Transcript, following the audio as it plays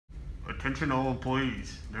Attention all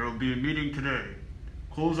employees. There will be a meeting today.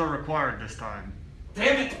 Clothes are required this time.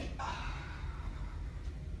 Damn it!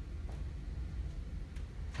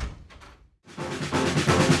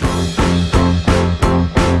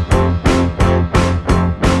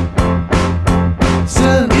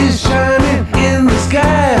 Sun is shining in the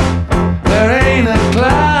sky. There ain't a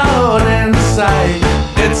cloud in sight.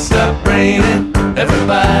 It stopped raining.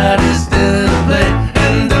 Everybody's still to play.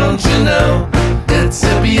 And don't you know, it's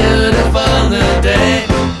a beautiful new day.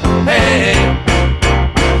 Hey,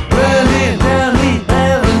 running down the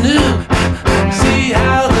avenue. See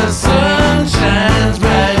how the sun shines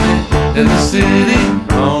brightly in the city.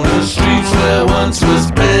 On the streets where once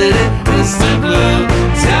was pretty, Mr. Blue.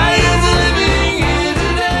 Tired of living here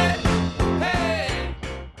today. Hey.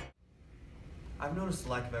 I've noticed a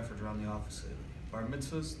lack of effort around the office lately. Bar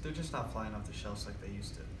Mitzvahs, they're just not flying off the shelves like they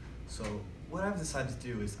used to. So what I've decided to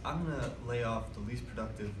do is I'm going to lay off the least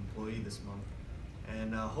productive employee this month.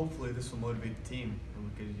 And hopefully this will motivate the team and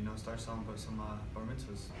we could, start selling some Bar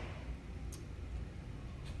Mitzvahs.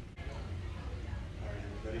 Alright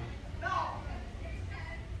everybody.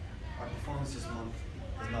 Our performance this month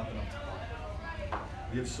has not been up to par.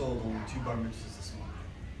 We have sold only 2 Bar Mitzvahs this month.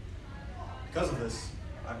 Because of this,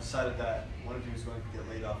 I've decided that one of you is going to get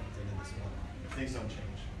laid off at the end of this month. If things don't change.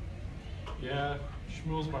 Yeah,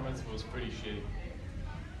 Shmuel's Bar Mitzvah was pretty shitty.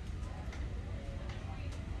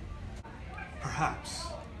 Perhaps,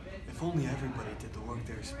 if only everybody did the work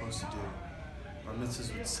they were supposed to do, Bar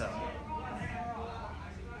Mitzvahs would sell.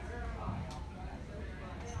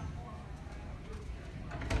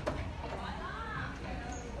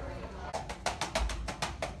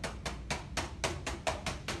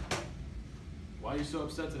 Why are you so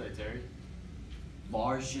upset today, Terry?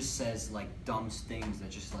 Lars just says like dumb things that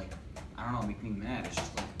just like, I don't know, make me mad. It's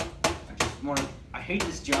just like, I hate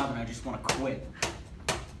this job and I just want to quit.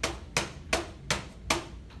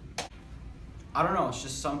 I don't know, it's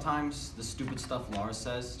just sometimes the stupid stuff Lars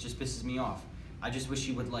says just pisses me off. I just wish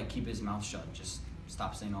he would like keep his mouth shut and just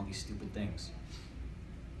stop saying all these stupid things.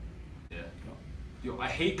 Yeah. Yo, I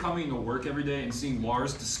hate coming to work every day and seeing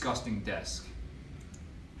Lars' disgusting desk.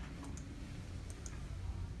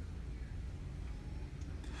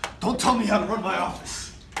 Don't tell me how to run my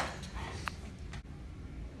office!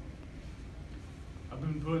 I've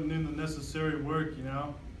been putting in the necessary work,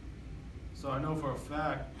 so I know for a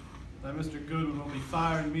fact that Mr. Goodwin will be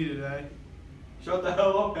firing me today. Shut the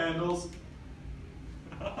hell up, Handles!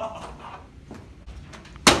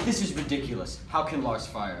 This is ridiculous. How can Lars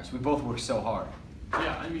fire us? We both work so hard.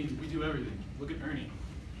 Yeah, I mean, we do everything. Look at Ernie.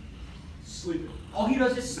 Sleeping. All he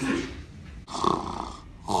does is sleep.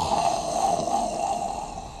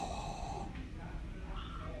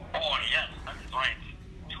 Oh yes, that's right.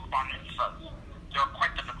 2 Bar Mitzvahs. You're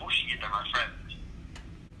quite the negotiator, my friend.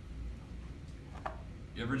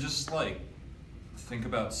 You ever just think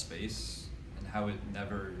about space and how it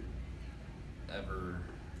never, ever.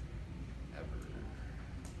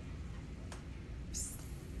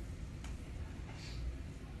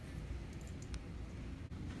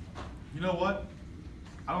 You know what?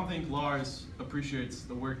 I don't think Lars appreciates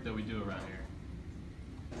the work that we do around here.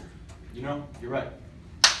 You're right.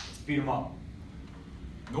 Let's beat him up.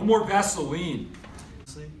 No more Vaseline.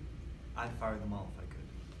 Honestly, I'd fire them all if I could,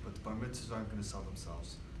 but the Bar Mitzvahs aren't going to sell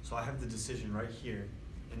themselves. So I have the decision right here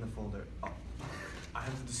in the folder. Oh, I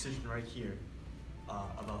have the decision right here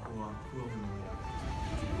about who I'm going to lay off.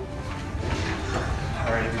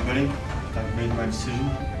 Alright everybody, I've made my decision.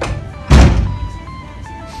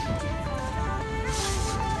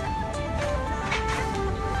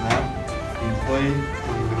 Now, the employee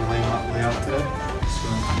who I'm going to lay off today is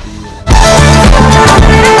going to be...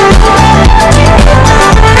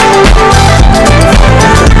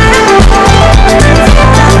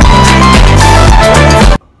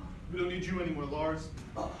 We don't need you anymore, Lars.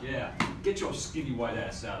 Yeah, get your skinny white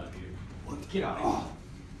ass out of here. Get out of here.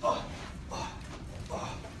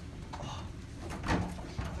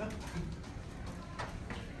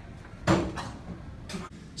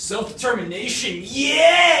 Self-determination,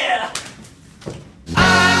 yeah!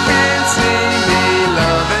 I can't see me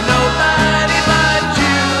loving nobody but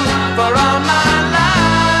you for all my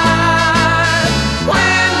life.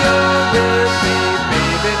 When you're with me,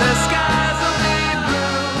 baby, the skies will be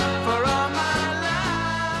blue for all my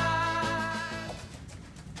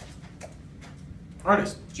life.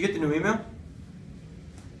 Ernest, did you get the new email?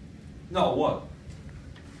 No, what?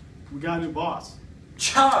 We got a new boss.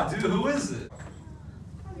 Cha, dude, who is it?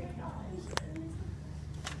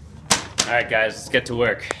 Alright guys, let's get to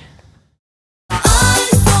work.